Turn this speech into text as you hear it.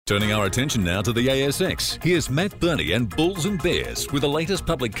Turning our attention now to the ASX, here's Matt Burney and Bulls and Bears with the latest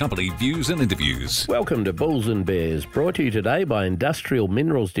public company views and interviews. Welcome to Bulls and Bears, brought to you today by industrial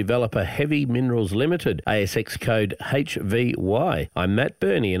minerals developer Heavy Minerals Limited, ASX code HVY. I'm Matt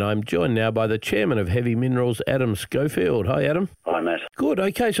Burney and I'm joined now by the chairman of Heavy Minerals, Adam Schofield. Hi, Adam. Hi, Matt. Good.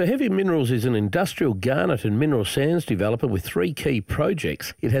 Okay, so Heavy Minerals is an industrial garnet and mineral sands developer with three key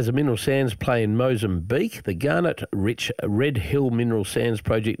projects. It has a mineral sands play in Mozambique, the garnet-rich Red Hill Mineral Sands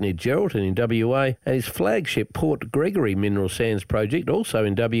project near Geraldton in WA, and his flagship Port Gregory Mineral Sands project, also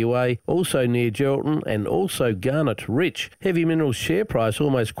in WA, also near Geraldton, and also garnet-rich. Heavy Minerals' share price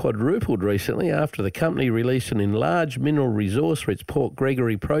almost quadrupled recently after the company released an enlarged mineral resource for its Port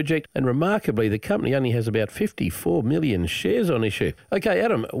Gregory project, and remarkably, the company only has about 54 million shares on issue. Okay,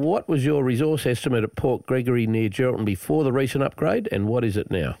 Adam, what was your resource estimate at Port Gregory near Geraldton before the recent upgrade, and what is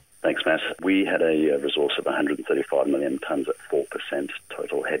it now? Thanks, Matt. We had a resource of 135 million tonnes at 4%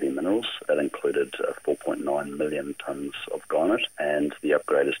 total heavy minerals. That included 4.9 million tonnes of garnet, and the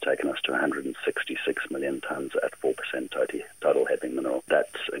upgrade has taken us to 166 million tonnes at 4% total heavy mineral. That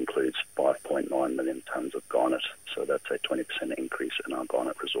includes 5.9 million tonnes of garnet, so that's a 20% increase in our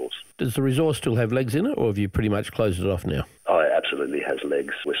garnet resource. Does the resource still have legs in it, or have you pretty much closed it off now? Oh, it absolutely has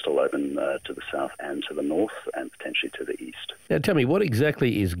legs. We're still open to the south and to the north, and potentially to the east. Now tell me, what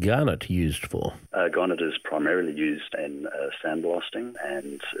exactly is garnet used for? Garnet is primarily used in sandblasting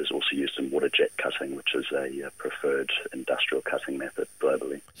and is also used in water jet cutting, which is a preferred industrial cutting method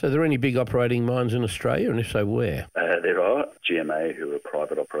globally. So are there any big operating mines in Australia, and if so, where? There are. GMA, who are a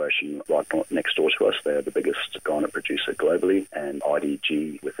private operation right next door to us, they are the biggest garnet producer globally, and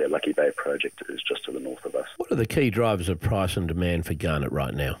IDG with their Lucky Bay project is just to the north of us. What are the key drivers of price and demand for garnet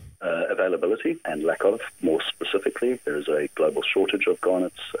right now? Availability and lack of. More specifically, there is a global shortage of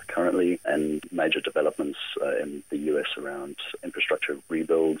garnets currently, and major developments in the US around infrastructure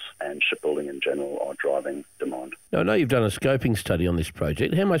rebuilds and shipbuilding in general are driving demand. Now, I know you've done a scoping study on this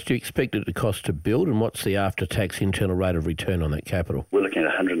project. How much do you expect it to cost to build, and what's the after-tax internal rate of return on that capital? We're looking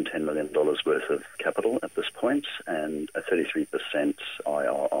at $110 million worth of capital at this point and a 33%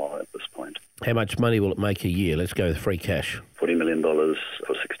 IRR at this point. How much money will it make a year? Let's go with free cash. $40 million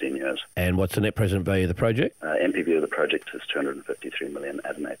for 16 years. And what's the net present value of the project? NPV of the project is $253 million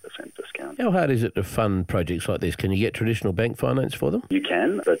at an 8% discount. How hard is it to fund projects like this? Can you get traditional bank finance for them? You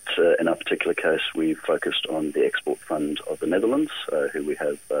can, but in our particular case, we've focused on the Export Fund of the Netherlands, who we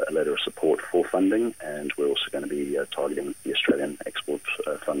have a letter of support for funding, and we're also going to be targeting the Australian Export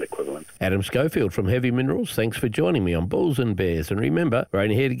Fund equivalent. Adam Schofield from Heavy Minerals, thanks for joining me on Bulls and Bears. And remember, we're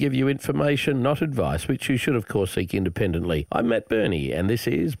only here to give you information, not advice, which you should, of course, seek independently. I'm Matt Burney, and this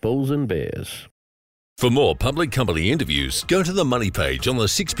is Bulls and Bears. For more public company interviews, go to the Money page on the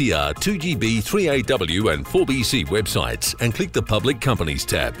 6PR, 2GB, 3AW and 4BC websites and click the Public Companies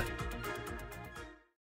tab.